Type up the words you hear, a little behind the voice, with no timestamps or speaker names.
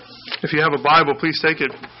If you have a Bible, please take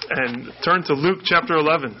it and turn to Luke chapter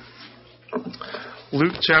 11.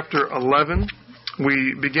 Luke chapter 11.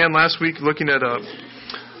 We began last week looking at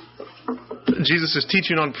Jesus'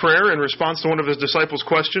 teaching on prayer in response to one of his disciples'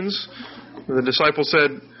 questions. The disciple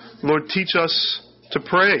said, "Lord, teach us to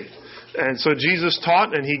pray." And so Jesus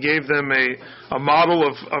taught, and he gave them a model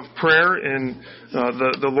of prayer in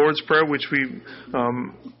the Lord's Prayer, which we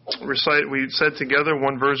recite. We said together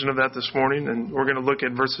one version of that this morning, and we're going to look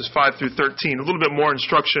at verses 5 through 13, a little bit more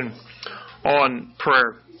instruction on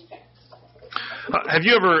prayer. Have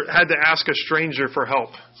you ever had to ask a stranger for help?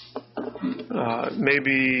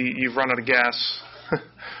 Maybe you've run out of gas,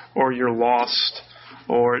 or you're lost,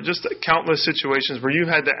 or just countless situations where you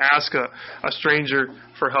had to ask a stranger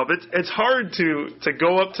for help. It's hard to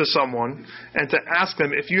go up to someone and to ask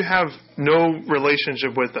them if you have no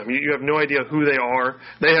relationship with them. You have no idea who they are.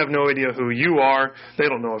 They have no idea who you are. They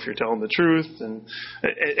don't know if you're telling the truth. And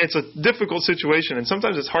it's a difficult situation. And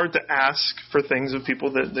sometimes it's hard to ask for things of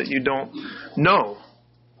people that you don't know.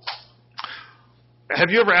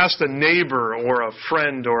 Have you ever asked a neighbor or a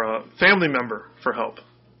friend or a family member for help?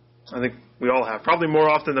 I think we all have. Probably more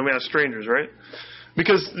often than we ask strangers, right?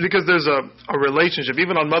 Because there's a relationship.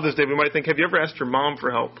 Even on Mother's Day, we might think, have you ever asked your mom for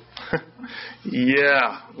help?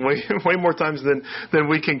 Yeah, way more times than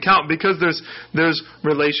we can count, because there's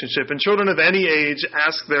relationship. And children of any age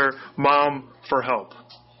ask their mom for help.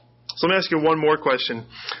 So let me ask you one more question.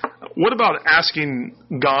 What about asking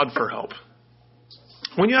God for help?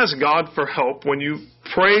 When you ask God for help, when you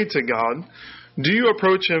pray to God, do you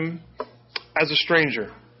approach Him as a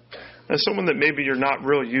stranger? As someone that maybe you're not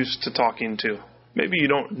real used to talking to? Maybe you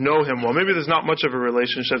don't know Him well. Maybe there's not much of a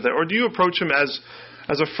relationship there. Or do you approach Him as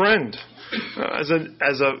a friend, as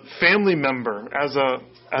a family member, as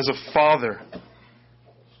a father?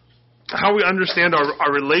 How we understand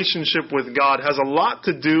our relationship with God has a lot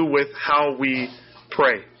to do with how we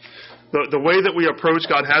pray. The way that we approach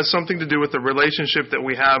God has something to do with the relationship that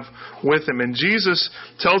we have with Him. And Jesus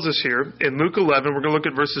tells us here in Luke 11, we're going to look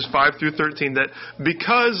at verses 5 through 13, that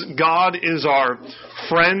because God is our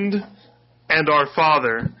friend and our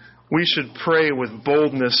Father, we should pray with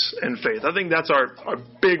boldness and faith. I think that's our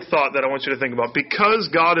big thought that I want you to think about. Because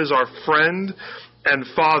God is our friend and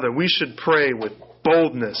Father, we should pray with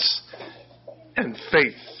boldness and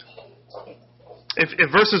faith.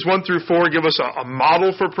 If verses 1 through 4 give us a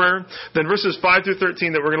model for prayer, then verses 5 through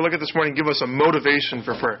 13 that we're going to look at this morning give us a motivation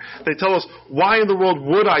for prayer. They tell us, why in the world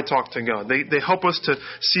would I talk to God? They help us to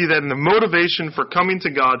see that the motivation for coming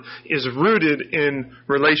to God is rooted in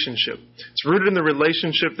relationship. It's rooted in the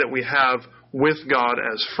relationship that we have with God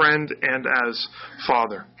as friend and as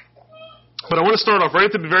Father. But I want to start off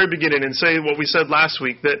right at the very beginning and say what we said last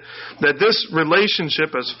week, that this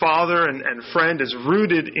relationship as Father and friend is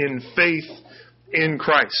rooted in faith in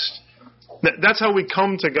Christ. That's how we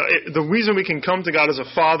come to God. The reason we can come to God as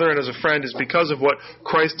a father and as a friend is because of what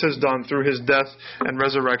Christ has done through His death and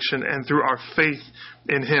resurrection and through our faith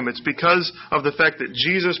in Him. It's because of the fact that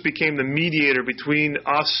Jesus became the mediator between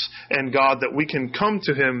us and God that we can come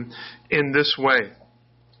to Him in this way.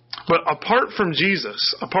 But apart from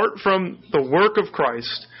Jesus, apart from the work of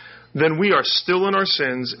Christ, then we are still in our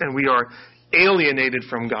sins and we are alienated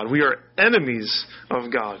from God. We are enemies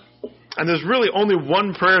of God. And there's really only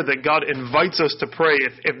one prayer that God invites us to pray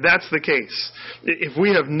if that's the case. If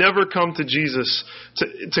we have never come to Jesus,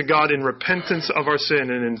 to God in repentance of our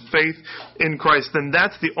sin and in faith in Christ, then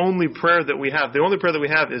that's the only prayer that we have. The only prayer that we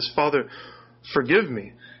have is, Father, forgive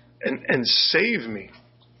me and save me.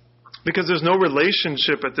 Because there's no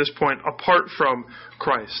relationship at this point apart from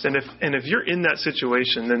Christ. And if you're in that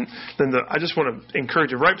situation, then I just want to encourage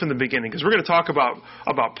you right from the beginning, because we're going to talk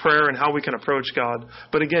about prayer and how we can approach God.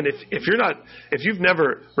 But again, if you've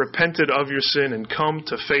never repented of your sin and come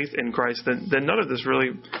to faith in Christ, then none of this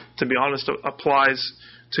really, to be honest, applies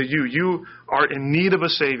to you. You are in need of a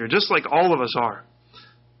Savior, just like all of us are.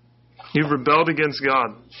 You've rebelled against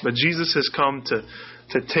God, but Jesus has come to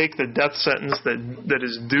take the death sentence that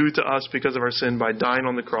is due to us because of our sin by dying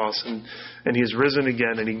on the cross, and He has risen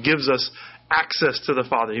again, and He gives us access to the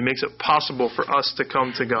Father. He makes it possible for us to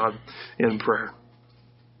come to God in prayer.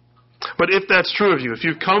 But if that's true of you, if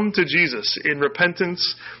you've come to Jesus in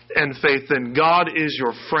repentance and faith, then God is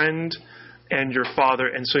your friend and your Father,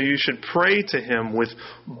 and so you should pray to Him with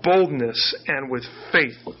boldness and with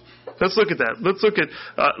faith. Let's look at that. Let's look at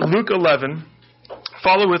Luke 11.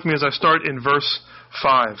 Follow with me as I start in verse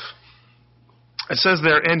 5. It says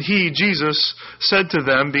there, and He, Jesus, said to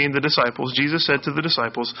them, being the disciples, Jesus said to the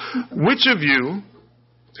disciples, which of you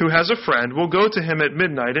who has a friend will go to him at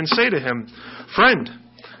midnight and say to him, Friend,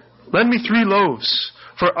 lend me 3 loaves,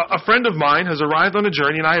 For a friend of mine has arrived on a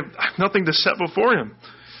journey, and I have nothing to set before him.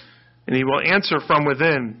 And he will answer from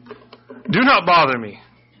within, do not bother me.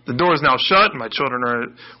 The door is now shut, and my children are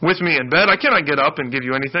with me in bed. I cannot get up and give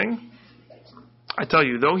you anything. I tell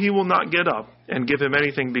you, though he will not get up and give him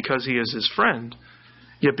anything because he is his friend,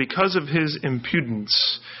 yet because of his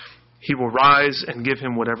impudence, he will rise and give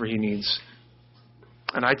him whatever he needs.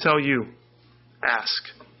 And I tell you, ask,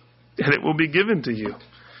 and it will be given to you.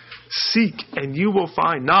 Seek, and you will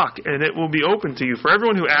find. Knock, and it will be open to you. For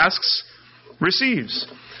everyone who asks, receives.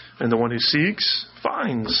 And the one who seeks,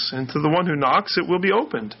 finds. And to the one who knocks, it will be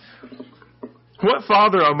opened. What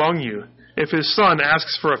father among you, if his son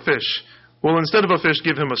asks for a fish, will instead of a fish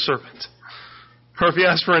give him a serpent? Or if he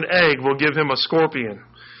asks for an egg, will give him a scorpion?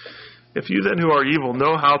 If you then who are evil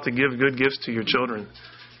know how to give good gifts to your children,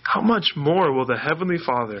 how much more will the Heavenly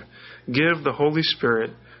Father give the Holy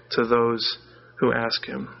Spirit to those who ask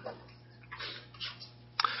him?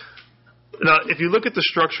 Now, if you look at the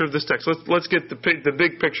structure of this text, let's get the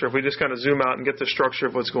big picture. If we just kind of zoom out and get the structure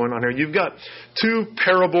of what's going on here. You've got two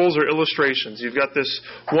parables or illustrations. You've got this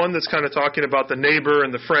one that's kind of talking about the neighbor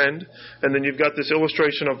and the friend, and then you've got this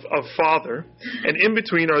illustration of father. And in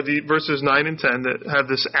between are the verses 9 and 10 that have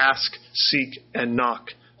this ask, seek, and knock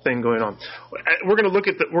thing going on. We're going to look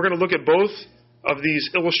at both of these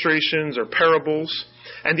illustrations or parables.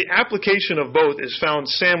 And the application of both is found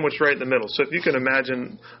sandwiched right in the middle. So if you can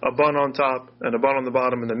imagine a bun on top and a bun on the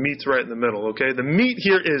bottom, and the meat's right in the middle, okay? The meat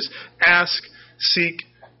here is ask, seek,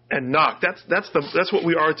 and knock. That's what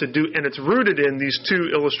we are to do, and it's rooted in these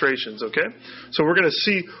two illustrations, okay? So we're going to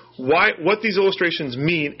see what these illustrations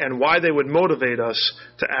mean and why they would motivate us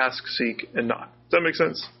to ask, seek, and knock. Does that make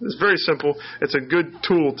sense? It's very simple. It's a good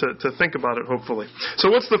tool to think about it, hopefully.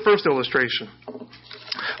 So what's the first illustration?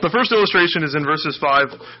 The first illustration is in verses 5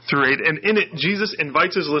 through 8, and in it, Jesus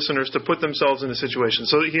invites his listeners to put themselves in a situation.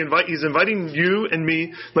 So he's inviting you and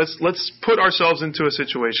me. Let's put ourselves into a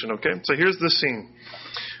situation, okay? So here's the scene.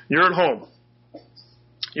 You're at home.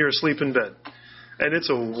 You're asleep in bed. And it's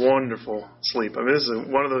a wonderful sleep. I mean, this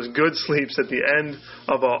is one of those good sleeps at the end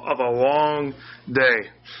of a long day.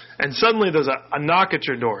 And suddenly there's a knock at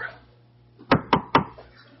your door.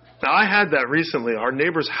 Now, I had that recently. Our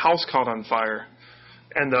neighbor's house caught on fire.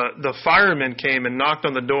 And the firemen came and knocked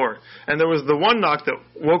on the door. And there was the one knock that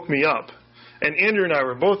woke me up. And Andrew and I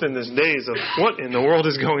were both in this daze of what in the world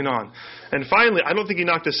is going on. And finally, I don't think he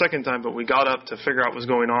knocked a second time, but we got up to figure out what was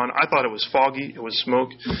going on. I thought it was foggy. It was smoke.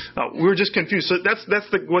 We were just confused. So that's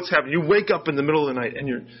what's happening. You wake up in the middle of the night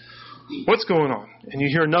and what's going on? And you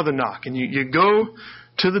hear another knock. And you go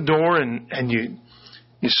to the door and you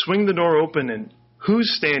swing the door open, and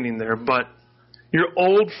who's standing there but your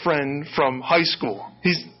old friend from high school?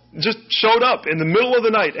 He's just showed up in the middle of the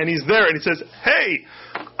night, and he's there, and he says, hey,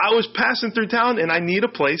 I was passing through town, and I need a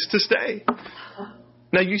place to stay.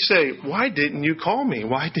 Now you say, why didn't you call me?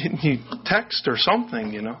 Why didn't you text or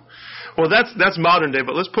something, you know? Well, that's modern day,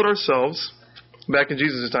 but let's put ourselves back in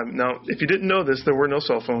Jesus' time. Now, if you didn't know this, there were no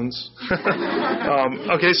cell phones.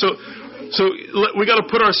 Okay, so we got to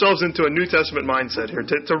put ourselves into a New Testament mindset here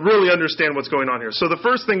to really understand what's going on here. So the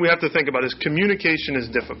first thing we have to think about is communication is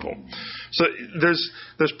difficult. So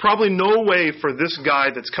there's probably no way for this guy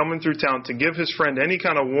that's coming through town to give his friend any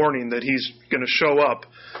kind of warning that he's going to show up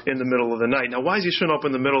in the middle of the night. Now, why is he showing up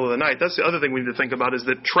in the middle of the night? That's the other thing we need to think about, is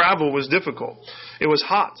that travel was difficult. It was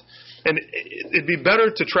hot. And it'd be better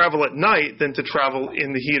to travel at night than to travel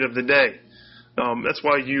in the heat of the day. That's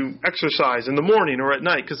why you exercise in the morning or at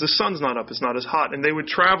night, because the sun's not up, it's not as hot, and they would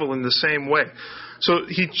travel in the same way. So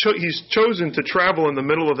he's chosen to travel in the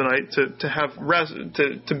middle of the night to have rest,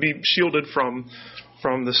 to be shielded from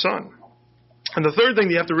the sun. And the third thing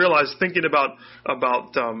you have to realize, thinking about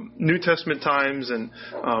New Testament times and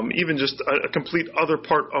even just a complete other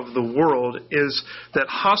part of the world, is that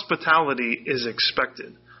hospitality is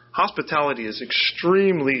expected. Hospitality is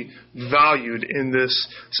extremely valued in this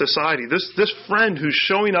society. This friend who's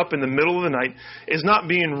showing up in the middle of the night is not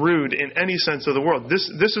being rude in any sense of the word.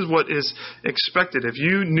 This is what is expected. If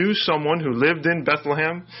you knew someone who lived in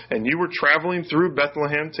Bethlehem and you were traveling through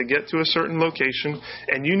Bethlehem to get to a certain location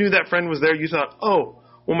and you knew that friend was there, you thought, oh,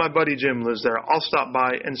 well, my buddy Jim lives there. I'll stop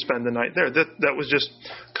by and spend the night there. That was just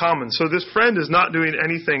common. So this friend is not doing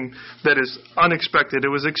anything that is unexpected. It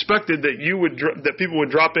was expected that that people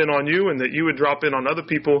would drop in on you and that you would drop in on other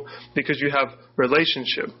people because you have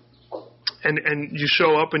relationship. And you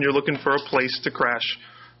show up and you're looking for a place to crash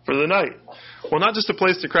for the night. Well, not just a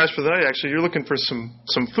place to crash for the night, actually. You're looking for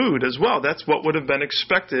some food as well. That's what would have been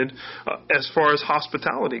expected as far as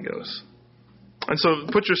hospitality goes. And so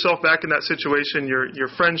put yourself back in that situation. Your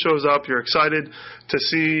friend shows up. You're excited to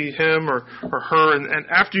see him or her. And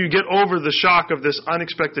after you get over the shock of this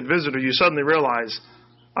unexpected visitor, you suddenly realize,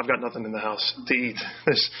 I've got nothing in the house to eat.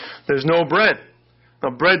 There's no bread. Now,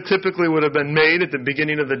 bread typically would have been made at the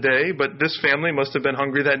beginning of the day, but this family must have been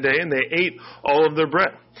hungry that day, and they ate all of their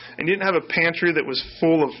bread. And you didn't have a pantry that was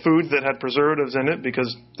full of food that had preservatives in it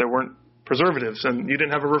because there weren't preservatives. And you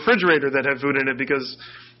didn't have a refrigerator that had food in it because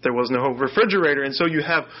there was no refrigerator. And so you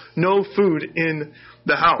have no food in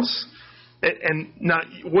the house. And now,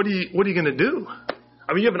 what are you going to do?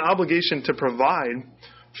 I mean, you have an obligation to provide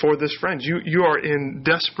for this friend. You are in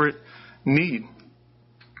desperate need.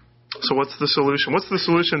 So what's the solution? What's the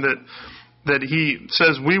solution that he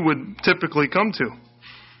says we would typically come to?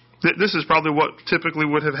 This is probably what typically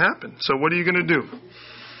would have happened. So what are you going to do?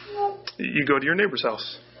 You go to your neighbor's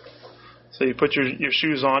house. So you put your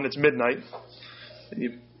shoes on. It's midnight.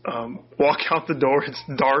 You walk out the door. It's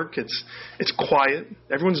dark. It's quiet.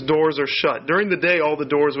 Everyone's doors are shut. During the day, all the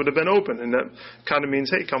doors would have been open, and that kind of means,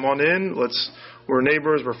 hey, come on in. We're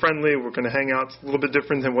neighbors. We're friendly. We're going to hang out. It's a little bit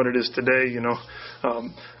different than what it is today,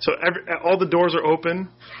 So all the doors are open,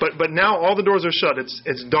 but now all the doors are shut.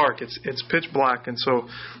 It's dark. It's pitch black, and so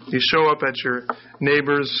you show up at your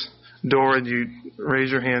neighbor's door and you raise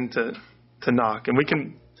your hand to knock, and we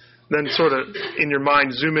can then sort of, in your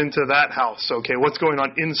mind, zoom into that house. Okay, what's going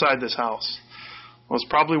on inside this house? Well, it's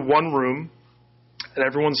probably one room, and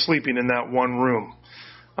everyone's sleeping in that one room.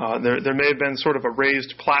 There may have been sort of a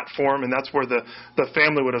raised platform, and that's where the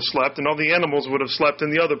family would have slept, and all the animals would have slept in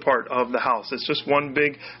the other part of the house. It's just one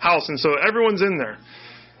big house, and so everyone's in there.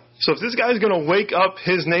 So if this guy's going to wake up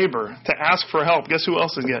his neighbor to ask for help, guess who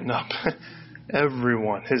else is getting up?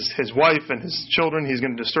 Everyone. His wife and his children. He's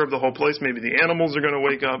going to disturb the whole place. Maybe the animals are going to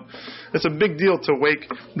wake up. It's a big deal to wake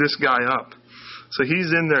this guy up. So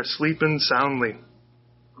he's in there sleeping soundly.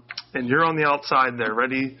 And you're on the outside there,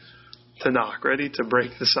 ready to knock, ready to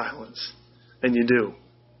break the silence. And you do.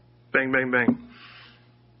 Bang, bang, bang.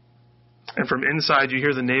 And from inside you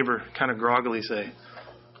hear the neighbor kind of groggily say,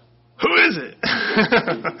 "Who is it?"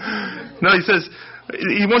 No, he says,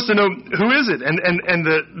 he wants to know, who is it? And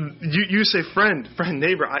you say, friend,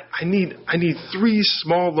 neighbor, I need 3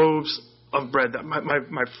 small loaves of bread.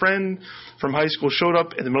 My friend from high school showed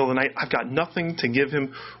up in the middle of the night. I've got nothing to give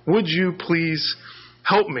him. Would you please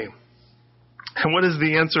help me? And what is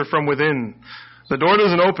the answer from within? The door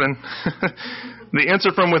doesn't open. The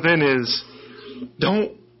answer from within is,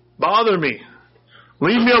 don't bother me.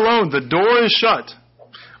 Leave me alone. The door is shut.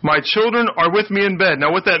 My children are with me in bed.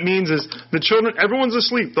 Now what that means is the children, everyone's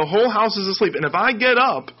asleep. The whole house is asleep. And if I get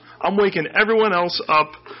up, I'm waking everyone else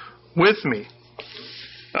up with me.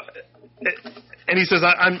 And he says,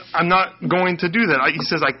 I'm not going to do that. He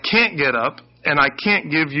says, I can't get up and I can't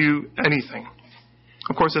give you anything.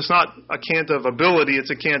 Of course, it's not a cant of ability. It's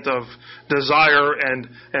a cant of desire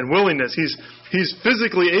and willingness. He's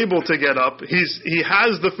physically able to get up. He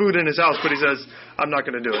has the food in his house, but he says, I'm not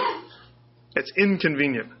going to do it. It's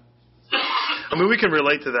inconvenient. I mean, we can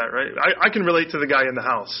relate to that, right? I can relate to the guy in the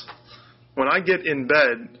house. When I get in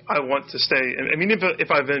bed, I want to stay. I mean,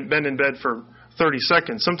 if I've been in bed for 30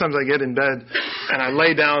 seconds, sometimes I get in bed and I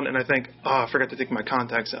lay down and I think, I forgot to take my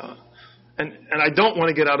contacts out. And I don't want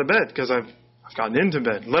to get out of bed because I've gotten into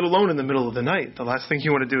bed, let alone in the middle of the night. The last thing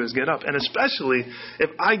you want to do is get up. And especially if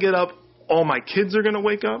I get up, all my kids are going to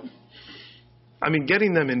wake up. I mean,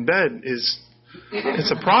 getting them in bed it's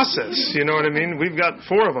a process, you know what I mean? We've got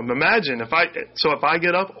 4 of them. Imagine if I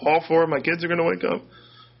get up, all 4 of my kids are going to wake up.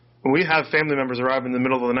 We have family members arrive in the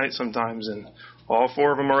middle of the night sometimes, and all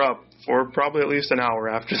 4 of them are up for probably at least an hour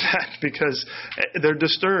after that because they're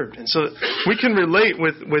disturbed. And so we can relate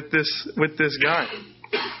with this guy.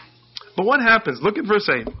 But what happens? Look at verse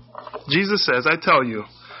 8. Jesus says, I tell you,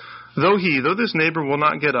 though this neighbor will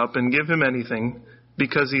not get up and give him anything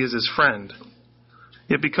because he is his friend,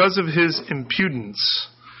 yet because of his impudence,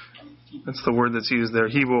 that's the word that's used there,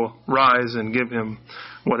 he will rise and give him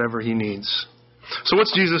whatever he needs. So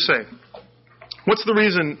what's Jesus saying? What's the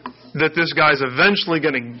reason that this guy's eventually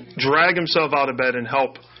going to drag himself out of bed and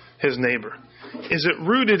help his neighbor? Is it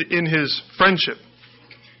rooted in his friendship?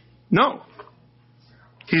 No.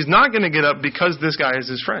 He's not going to get up because this guy is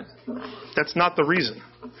his friend. That's not the reason.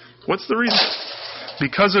 What's the reason?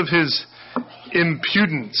 Because of his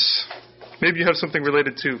impudence. Maybe you have something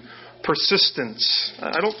related to persistence.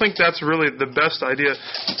 I don't think that's really the best idea.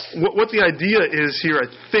 What the idea is here, I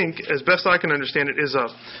think, as best I can understand it, is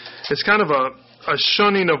it's kind of a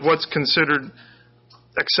shunning of what's considered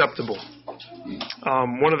acceptable.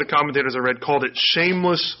 One of the commentators I read called it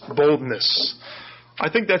shameless boldness. I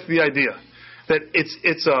think that's the idea. That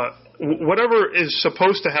it's whatever is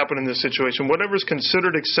supposed to happen in this situation, whatever is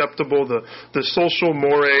considered acceptable, the social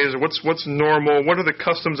mores, or what's normal, what are the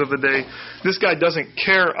customs of the day, this guy doesn't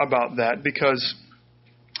care about that because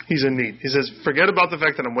he's in need. He says, forget about the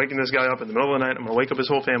fact that I'm waking this guy up in the middle of the night. I'm going to wake up his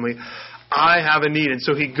whole family. I have a need. And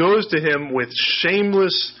so he goes to him with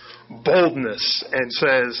shameless boldness and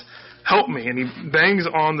says, help me. And he bangs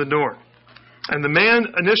on the door. And the man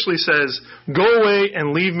initially says, go away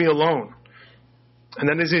and leave me alone. And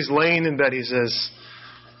then as he's laying in bed, he says,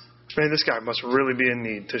 man, this guy must really be in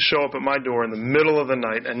need to show up at my door in the middle of the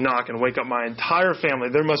night and knock and wake up my entire family.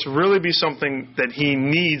 There must really be something that he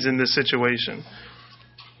needs in this situation.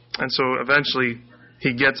 And so eventually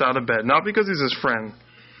he gets out of bed, not because he's his friend,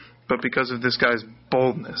 but because of this guy's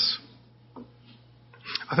boldness.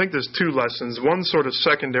 I think there's two lessons. One's sort of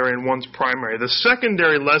secondary and one's primary. The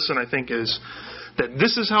secondary lesson, I think, is that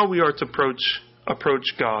this is how we are to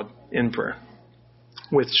approach God in prayer.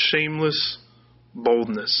 With shameless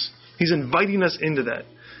boldness. He's inviting us into that.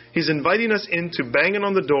 He's inviting us into banging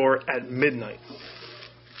on the door at midnight.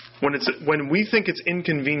 When we think it's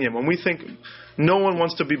inconvenient, when we think no one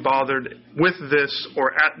wants to be bothered with this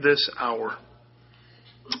or at this hour.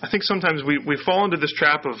 I think sometimes we fall into this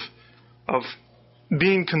trap of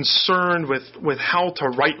being concerned with how to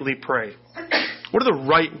rightly pray. What are the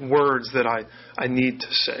right words that I need to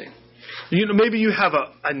say? Maybe you have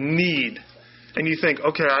a need. And you think,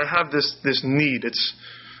 okay, I have this need.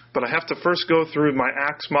 But I have to first go through my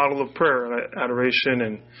Acts model of prayer, adoration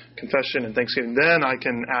and confession and thanksgiving. Then I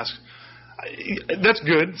can ask. That's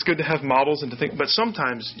good. It's good to have models and to think. But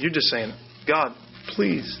sometimes you're just saying, God,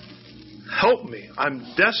 please help me.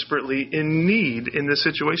 I'm desperately in need in this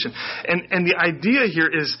situation. And the idea here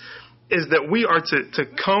is that we are to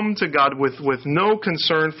come to God with no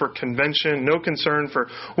concern for convention, no concern for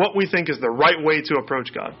what we think is the right way to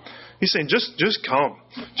approach God. He's saying, just come.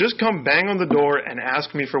 Just come bang on the door and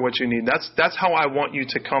ask me for what you need. That's how I want you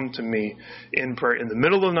to come to me in prayer. In the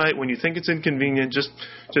middle of the night, when you think it's inconvenient, just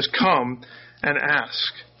come and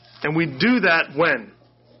ask. And we do that when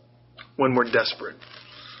we're desperate.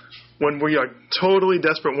 When we are totally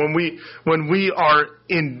desperate. When we are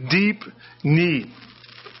in deep need.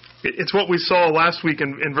 It's what we saw last week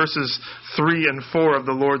in verses 3 and 4 of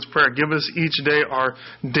the Lord's Prayer. Give us each day our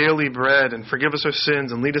daily bread and forgive us our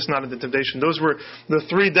sins and lead us not into temptation. Those were the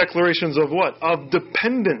three declarations of what? Of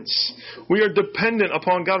dependence. We are dependent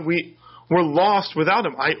upon God. We're lost without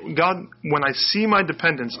Him. God, when I see my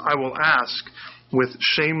dependence, I will ask with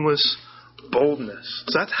shameless boldness.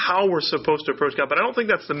 So that's how we're supposed to approach God. But I don't think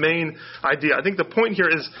that's the main idea. I think the point here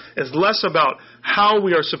is less about how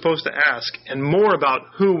we are supposed to ask and more about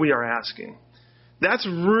who we are asking. That's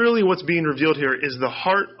really what's being revealed here is the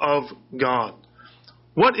heart of God.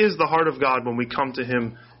 What is the heart of God when we come to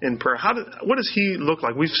Him in prayer? What does He look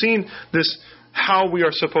like? We've seen this, how we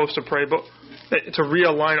are supposed to pray, but to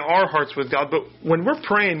realign our hearts with God. But when we're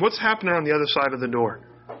praying, what's happening on the other side of the door?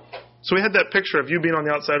 So we had that picture of you being on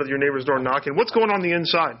the outside of your neighbor's door knocking. What's going on the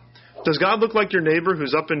inside? Does God look like your neighbor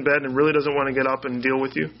who's up in bed and really doesn't want to get up and deal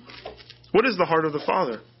with you? What is the heart of the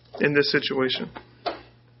Father in this situation?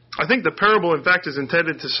 I think the parable, in fact, is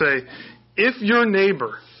intended to say, if your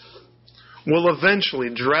neighbor will eventually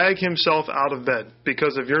drag himself out of bed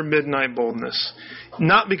because of your midnight boldness,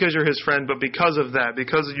 not because you're his friend, but because of that,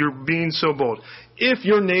 because you're being so bold, if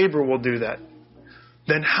your neighbor will do that,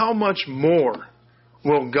 then how much more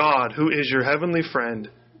will God, who is your heavenly friend,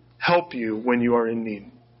 help you when you are in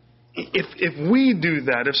need? If we do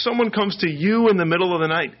that, if someone comes to you in the middle of the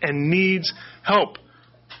night and needs help,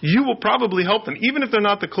 you will probably help them, even if they're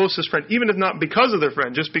not the closest friend, even if not because of their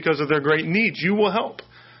friend, just because of their great needs, you will help.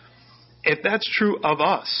 If that's true of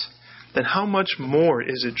us, then how much more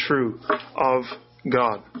is it true of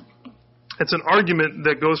God? It's an argument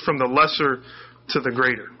that goes from the lesser to the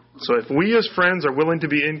greater. So if we as friends are willing to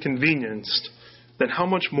be inconvenienced, then how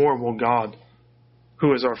much more will God,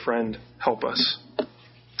 who is our friend, help us?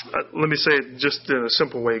 Let me say it just in a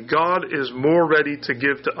simple way. God is more ready to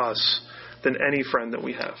give to us than any friend that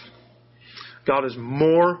we have. God is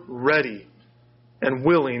more ready and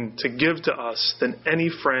willing to give to us than any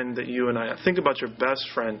friend that you and I have. Think about your best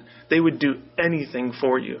friend. They would do anything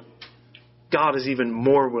for you. God is even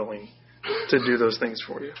more willing to do those things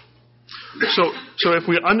for you. So if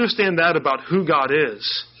we understand that about who God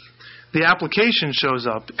is, the application shows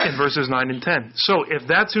up in verses 9 and 10. So if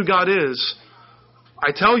that's who God is,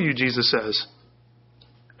 I tell you, Jesus says,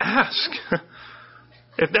 ask.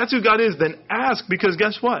 If that's who God is, then ask, because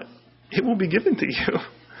guess what? It will be given to you.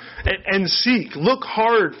 And seek. Look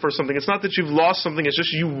hard for something. It's not that you've lost something. It's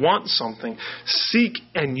just you want something. Seek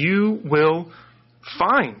and you will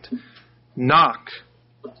find. Knock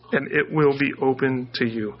and it will be open to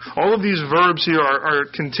you. All of these verbs here are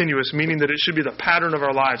continuous, meaning that it should be the pattern of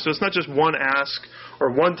our lives. So it's not just one ask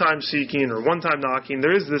or one time seeking or one time knocking.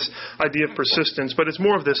 There is this idea of persistence, but it's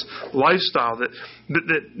more of this lifestyle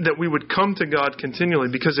that we would come to God continually.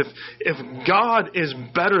 Because if God is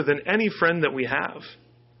better than any friend that we have,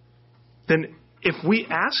 then if we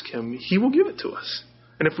ask Him, He will give it to us.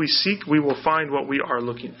 And if we seek, we will find what we are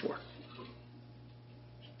looking for.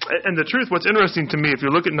 And the truth, what's interesting to me, if you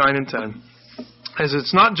look at 9 and 10, is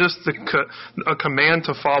it's not just a command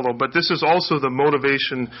to follow, but this is also the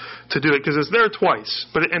motivation to do it, because it's there twice.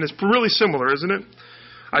 And it's really similar, isn't it?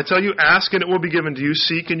 I tell you, ask and it will be given to you,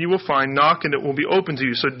 seek and you will find, knock and it will be open to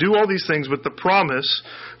you. So do all these things with the promise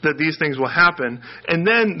that these things will happen. And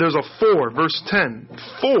then there's a 4, verse 10.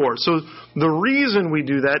 4. So the reason we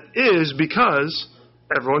do that is because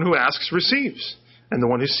everyone who asks receives. And the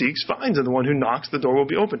one who seeks finds, and the one who knocks, the door will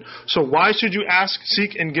be open. So why should you ask,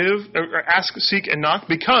 seek, and give, or ask, seek, and knock?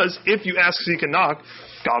 Because if you ask, seek, and knock,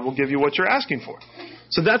 God will give you what you're asking for.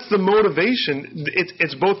 So that's the motivation.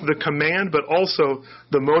 It's both the command, but also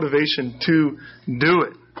the motivation to do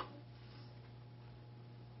it.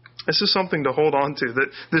 This is something to hold on to. That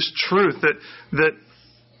this truth that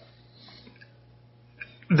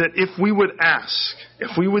if we would ask,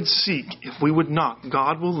 if we would seek, if we would knock,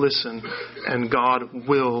 God will listen and God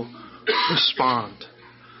will respond.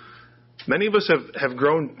 Many of us have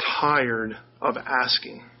grown tired of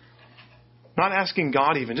asking. Not asking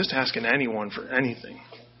God even, just asking anyone for anything.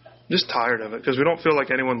 Just tired of it because we don't feel like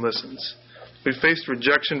anyone listens. We've faced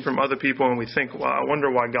rejection from other people and we think, well, I wonder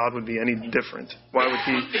why God would be any different. Why would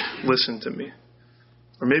He listen to me?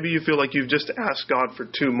 Or maybe you feel like you've just asked God for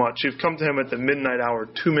too much. You've come to Him at the midnight hour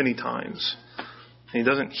too many times. And He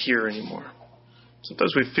doesn't hear anymore.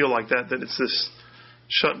 Sometimes we feel like that it's this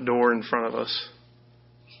shut door in front of us.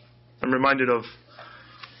 I'm reminded of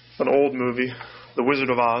an old movie, The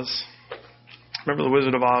Wizard of Oz. Remember The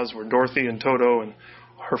Wizard of Oz, where Dorothy and Toto and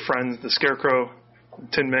her friends, the Scarecrow,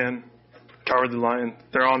 Tin Man, Cowardly Lion,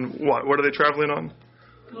 they're on what? What are they traveling on?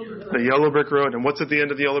 The Yellow Brick Road. And what's at the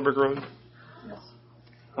end of the Yellow Brick Road?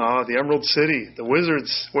 The Emerald City, the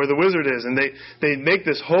wizards, where the wizard is. And they make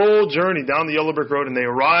this whole journey down the Yellow Brick Road, and they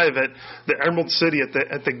arrive at the Emerald City at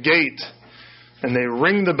the gate, and they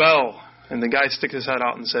ring the bell, and the guy sticks his head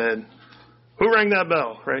out and said, "Who rang that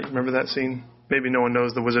bell?" Right? Remember that scene? Maybe no one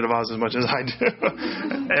knows The Wizard of Oz as much as I do.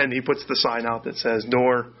 And he puts the sign out that says,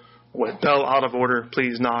 "Door with bell out of order,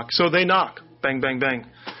 please knock." So they knock. Bang, bang, bang.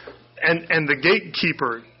 And the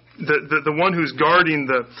gatekeeper, the one who's guarding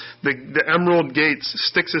the emerald gates,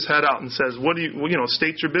 sticks his head out and says, "What do you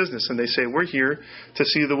state your business?" And they say, "We're here to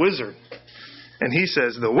see the wizard." And he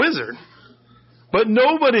says, "The wizard? But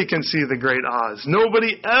nobody can see the great Oz.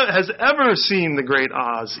 Nobody has ever seen the great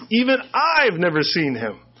Oz. Even I've never seen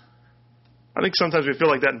him." I think sometimes we feel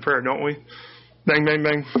like that in prayer, don't we? Bang, bang,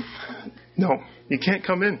 bang. No, you can't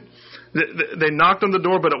come in. They knocked on the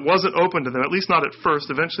door, but it wasn't open to them. At least not at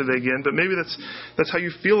first. Eventually they get in. But maybe that's how you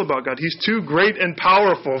feel about God. He's too great and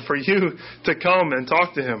powerful for you to come and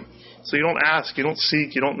talk to Him. So you don't ask, you don't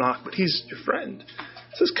seek, you don't knock. But He's your friend.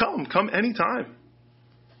 He says, come anytime.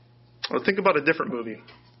 Or think about a different movie.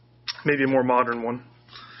 Maybe a more modern one.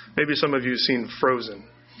 Maybe some of you have seen Frozen.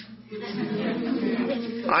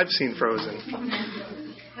 I've seen Frozen.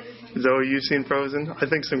 Zoe, you've seen Frozen? I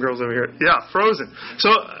think some girls over here. Yeah, Frozen. So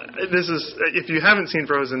this is, if you haven't seen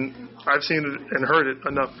Frozen, I've seen it and heard it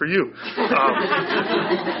enough for you.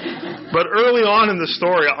 But early on in the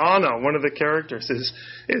story, Anna, one of the characters,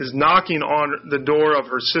 is knocking on the door of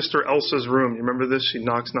her sister Elsa's room. You remember this? She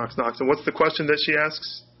knocks. And what's the question that she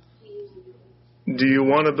asks? Do you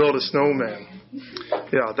want to build a snowman?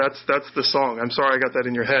 Yeah, that's the song. I'm sorry I got that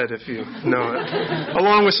in your head if you know it.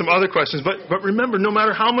 Along with some other questions. But remember, no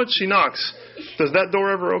matter how much she knocks, does that door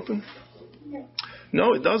ever open?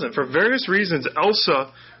 No, it doesn't. For various reasons,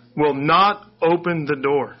 Elsa will not open the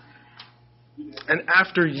door. And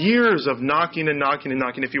after years of knocking,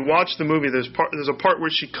 if you watch the movie, there's a part where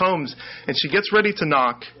she comes and she gets ready to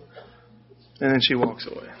knock, and then she walks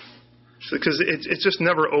away. Because it's just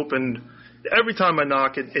never opened. Every time I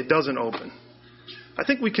knock, it doesn't open. I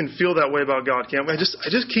think we can feel that way about God, can't we? I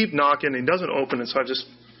just keep knocking, and He doesn't open, and so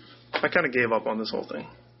I kind of gave up on this whole thing.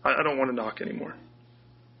 I don't want to knock anymore.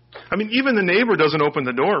 I mean, even the neighbor doesn't open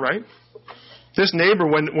the door, right? This neighbor,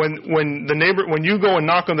 when you go and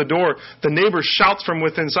knock on the door, the neighbor shouts from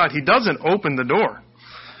within inside. He doesn't open the door.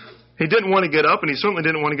 He didn't want to get up, and he certainly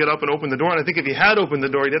didn't want to get up and open the door. And I think if he had opened the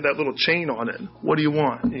door, he'd had that little chain on it. What do you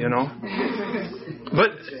want?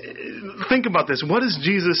 But think about this. What does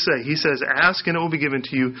Jesus say? He says, "Ask and it will be given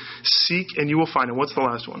to you. Seek and you will find." And what's the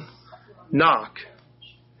last one? Knock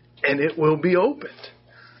and it will be opened.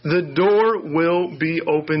 The door will be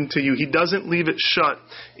open to you. He doesn't leave it shut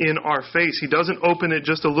in our face. He doesn't open it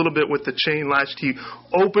just a little bit with the chain latched. He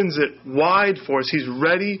opens it wide for us. He's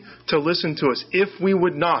ready to listen to us. If we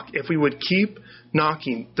would knock, if we would keep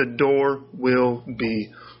knocking, the door will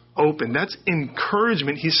be open. That's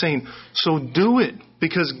encouragement. He's saying, so do it,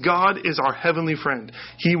 because God is our heavenly friend.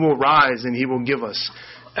 He will rise and He will give us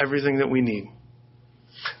everything that we need.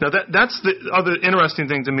 Now that's the other interesting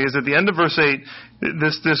thing to me, is at the end of verse 8,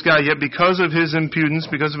 this guy, yet because of his impudence,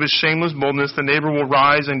 because of his shameless boldness, the neighbor will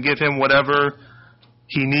rise and give him whatever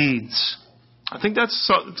he needs. I think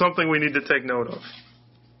that's something we need to take note of.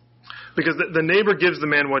 Because the neighbor gives the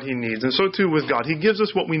man what he needs, and so too with God. He gives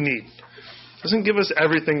us what we need. Doesn't give us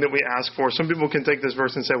everything that we ask for. Some people can take this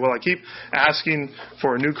verse and say, well, I keep asking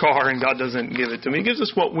for a new car and God doesn't give it to me. He gives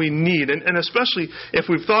us what we need. And especially if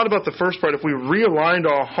we've thought about the first part, if we realigned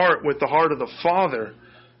our heart with the heart of the Father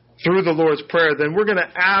through the Lord's Prayer, then we're going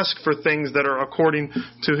to ask for things that are according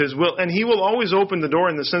to His will. And He will always open the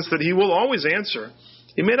door in the sense that He will always answer.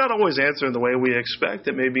 He may not always answer in the way we expect.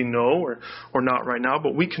 It may be no or not right now,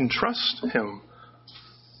 but we can trust Him.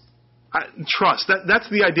 Trust. That's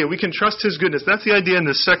the idea. We can trust His goodness. That's the idea in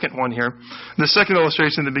the second one here. The second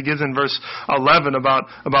illustration that begins in verse 11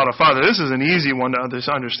 about a father. This is an easy one to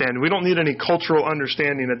understand. We don't need any cultural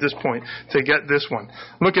understanding at this point to get this one.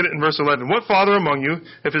 Look at it in verse 11. What father among you,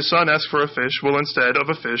 if his son asks for a fish, will instead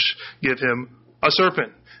of a fish give him a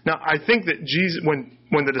serpent? Now, I think that Jesus,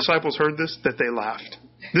 when the disciples heard this, that they laughed.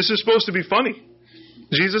 This is supposed to be funny.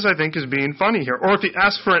 Jesus, I think, is being funny here. Or if he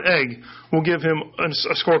asks for an egg, we'll give him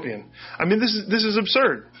a scorpion. I mean, this is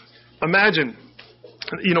absurd. Imagine,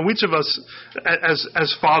 each of us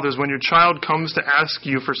as fathers, when your child comes to ask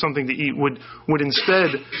you for something to eat, would instead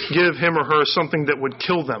give him or her something that would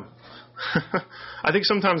kill them. I think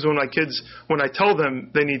sometimes when I tell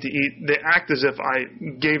them they need to eat, they act as if I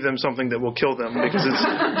gave them something that will kill them, because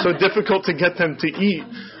it's so difficult to get them to eat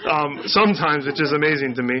sometimes, which is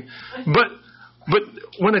amazing to me. But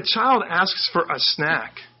when a child asks for a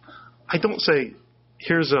snack, I don't say,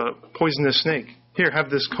 here's a poisonous snake. Here, have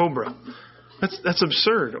this cobra. That's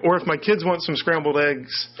absurd. Or if my kids want some scrambled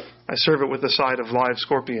eggs, I serve it with a side of live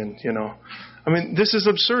scorpion, I mean, this is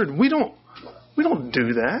absurd. We don't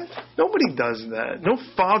do that. Nobody does that. No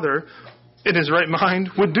father in his right mind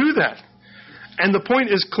would do that. And the point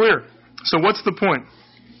is clear. So what's the point?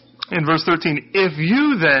 In verse 13, if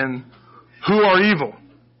you then, who are evil.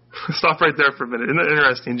 Stop right there for a minute. Isn't that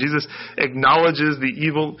interesting? Jesus acknowledges the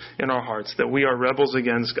evil in our hearts, that we are rebels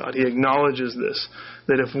against God. He acknowledges this,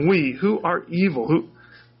 that if we, who are evil,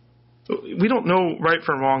 we don't know right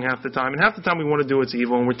from wrong half the time, and half the time we want to do what's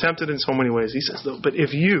evil, and we're tempted in so many ways. He says, though, but if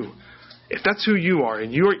that's who you are,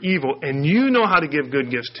 and you're evil, and you know how to give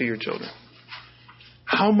good gifts to your children,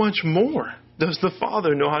 how much more does the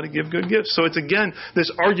Father know how to give good gifts? So it's again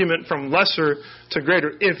this argument from lesser to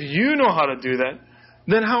greater. If you know how to do that,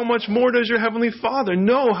 then how much more does your Heavenly Father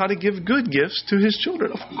know how to give good gifts to His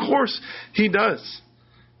children? Of course He does.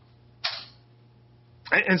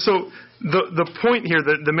 And so the point here,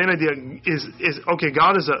 the main idea is okay,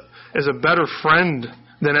 God is a better friend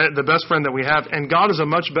than the best friend that we have, and God is a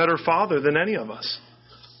much better Father than any of us.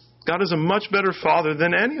 God is a much better Father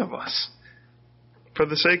than any of us. For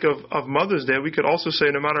the sake of Mother's Day, we could also say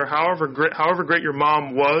no matter however great your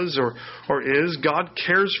mom was or is, God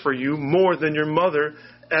cares for you more than your mother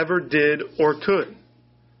ever did or could.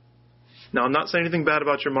 Now, I'm not saying anything bad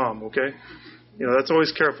about your mom, okay? That's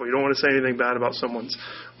always careful. You don't want to say anything bad about someone's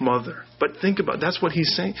mother. But think about that's what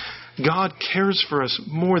He's saying. God cares for us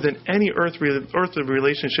more than any earthly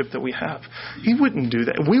relationship that we have. He wouldn't do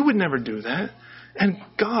that. We would never do that. And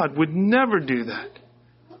God would never do that.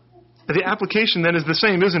 The application then is the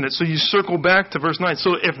same, isn't it? So you circle back to verse 9.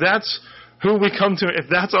 So if that's who we come to, if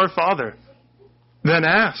that's our Father, then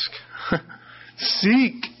ask.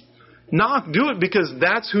 Seek. Knock. Do it, because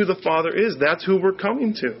that's who the Father is. That's who we're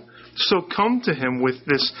coming to. So come to Him with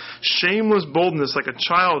this shameless boldness, like a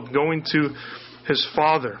child going to his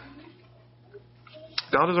father.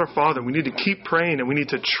 God is our Father. We need to keep praying, and we need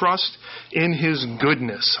to trust in His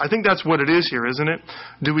goodness. I think that's what it is here, isn't it?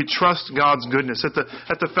 Do we trust God's goodness?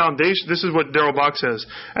 At the foundation, this is what Darrell Bock says,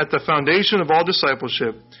 at the foundation of all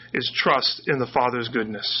discipleship is trust in the Father's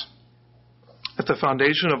goodness. At the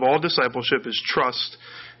foundation of all discipleship is trust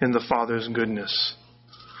in the Father's goodness.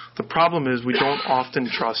 The problem is we don't often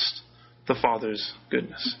trust the Father's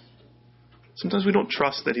goodness. Sometimes we don't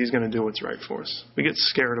trust that He's going to do what's right for us. We get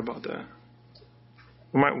scared about that.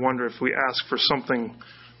 We might wonder if we ask for something.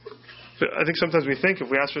 I think sometimes we think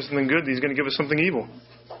if we ask for something good, He's going to give us something evil.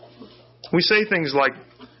 We say things like,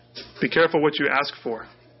 be careful what you ask for.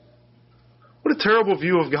 What a terrible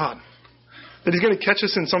view of God. That He's going to catch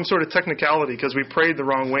us in some sort of technicality because we prayed the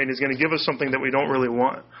wrong way and He's going to give us something that we don't really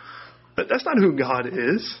want. But that's not who God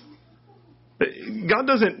is. God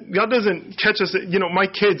doesn't catch us. My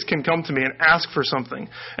kids can come to me and ask for something,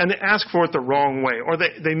 and they ask for it the wrong way, or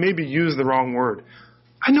they maybe use the wrong word.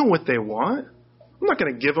 I know what they want. I'm not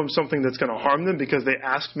going to give them something that's going to harm them because they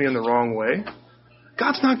asked me in the wrong way.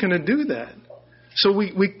 God's not going to do that. So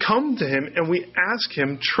we come to Him and we ask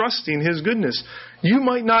Him, trusting His goodness. You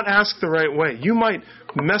might not ask the right way. You might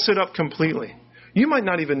mess it up completely. You might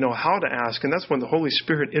not even know how to ask, and that's when the Holy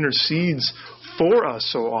Spirit intercedes for us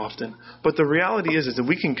so often. But the reality is that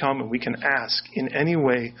we can come and we can ask in any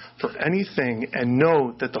way for anything and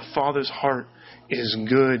know that the Father's heart is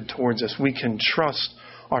good towards us. We can trust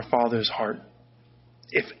our Father's heart.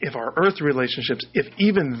 If our earth relationships,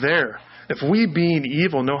 if we being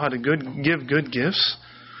evil know how to give good gifts,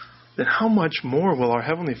 then how much more will our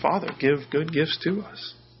Heavenly Father give good gifts to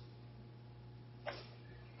us?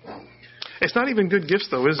 It's not even good gifts,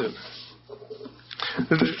 though, is it?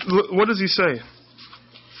 What does He say?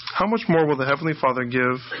 How much more will the Heavenly Father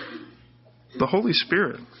give the Holy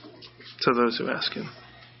Spirit to those who ask Him?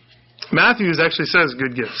 Matthew actually says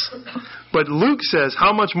good gifts. But Luke says,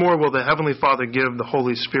 how much more will the Heavenly Father give the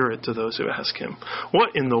Holy Spirit to those who ask Him?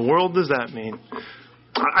 What in the world does that mean?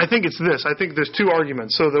 I think it's this. I think there's two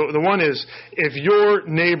arguments. So the one is, if your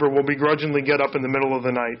neighbor will begrudgingly get up in the middle of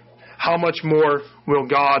the night, how much more will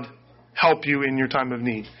God help you in your time of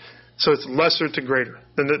need? So it's lesser to greater.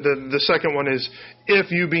 Then the second one is,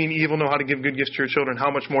 if you being evil know how to give good gifts to your children,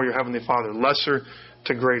 how much more your Heavenly Father? Lesser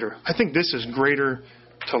to greater. I think this is greater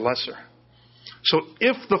to lesser. So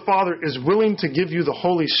if the Father is willing to give you the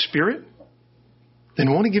Holy Spirit,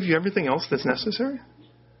 then won't He give you everything else that's necessary?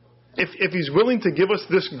 If He's willing to give us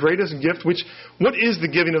this greatest gift, what is the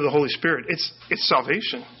giving of the Holy Spirit? It's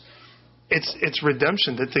salvation. It's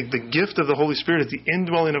redemption. That the gift of the Holy Spirit is the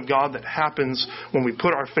indwelling of God that happens when we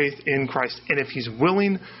put our faith in Christ. And if He's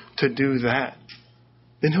willing to do that,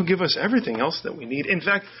 then He'll give us everything else that we need. In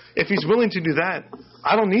fact, if He's willing to do that,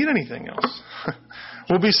 I don't need anything else.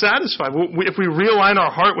 We'll be satisfied. If we realign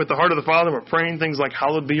our heart with the heart of the Father, we're praying things like,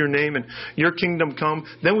 hallowed be your name and your kingdom come.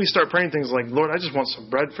 Then we start praying things like, Lord, I just want some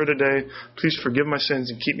bread for today. Please forgive my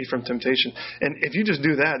sins and keep me from temptation. And if you just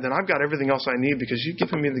do that, then I've got everything else I need because you've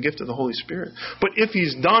given me the gift of the Holy Spirit. But if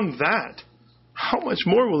He's done that, how much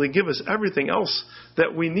more will He give us everything else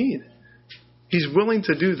that we need? He's willing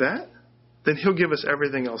to do that, then He'll give us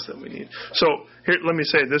everything else that we need. So here, let me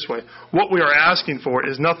say it this way. What we are asking for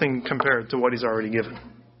is nothing compared to what He's already given.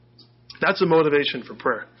 That's the motivation for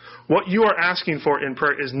prayer. What you are asking for in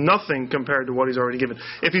prayer is nothing compared to what He's already given.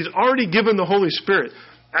 If He's already given the Holy Spirit,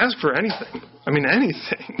 ask for anything. I mean,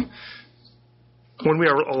 anything. When we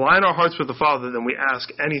align our hearts with the Father, then we ask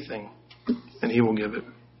anything, and He will give it.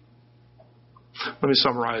 Let me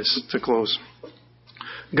summarize to close.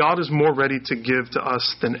 God is more ready to give to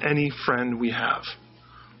us than any friend we have.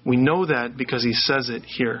 We know that because He says it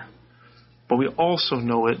here. But we also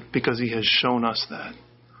know it because He has shown us that.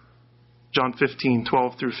 John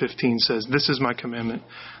 15:12 through 15 says, "This is my commandment,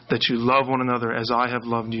 that you love one another as I have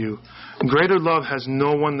loved you. Greater love has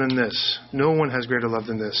no one than this. No one has greater love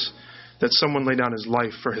than this, that someone lay down his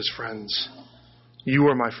life for his friends. You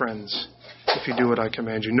are my friends, if you do what I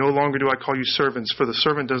command you. No longer do I call you servants, for the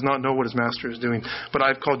servant does not know what his master is doing. But I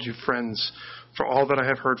have called you friends, for all that I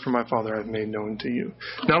have heard from my Father I have made known to you."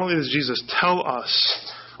 Not only does Jesus tell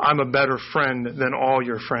us, I'm a better friend than all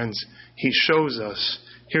your friends, He shows us,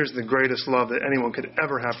 here's the greatest love that anyone could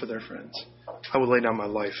ever have for their friends. I will lay down my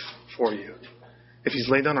life for you. If He's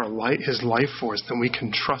laid down His life for us, then we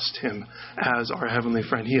can trust Him as our heavenly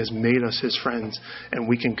friend. He has made us His friends, and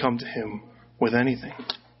we can come to Him with anything.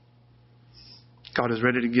 God is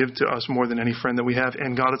ready to give to us more than any friend that we have,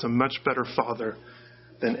 and God is a much better Father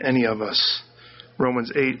than any of us.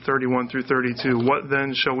 Romans 8:31 through 32. What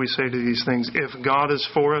then shall we say to these things? If God is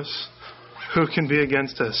for us, who can be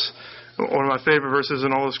against us? One of my favorite verses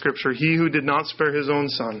in all of Scripture. He who did not spare His own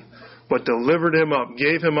Son, but delivered Him up,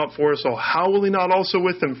 gave Him up for us all, how will He not also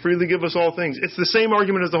with Him freely give us all things? It's the same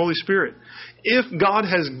argument as the Holy Spirit. If God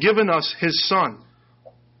has given us His Son,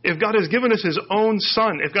 if God has given us His own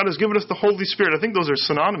Son, if God has given us the Holy Spirit, I think those are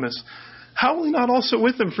synonymous, how will He not also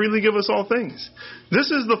with Him freely give us all things?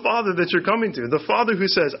 This is the Father that you're coming to. The Father who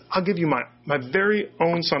says, I'll give you my very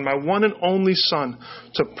own Son, my one and only Son,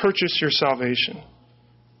 to purchase your salvation.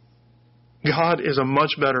 God is a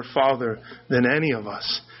much better Father than any of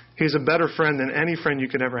us. He's a better friend than any friend you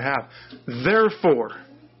could ever have. Therefore,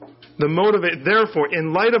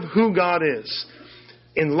 in light of who God is,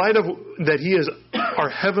 in light of that He is our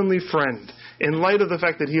heavenly friend, in light of the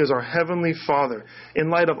fact that He is our Heavenly Father, in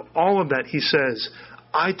light of all of that, He says,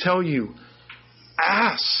 I tell you,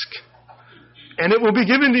 ask, and it will be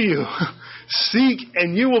given to you. Seek,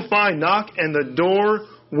 and you will find. Knock, and the door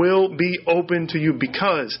will be open to you,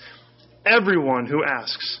 because everyone who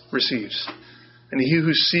asks receives, and he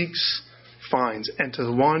who seeks finds, and to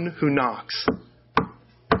the one who knocks,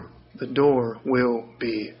 the door will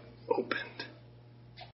be opened.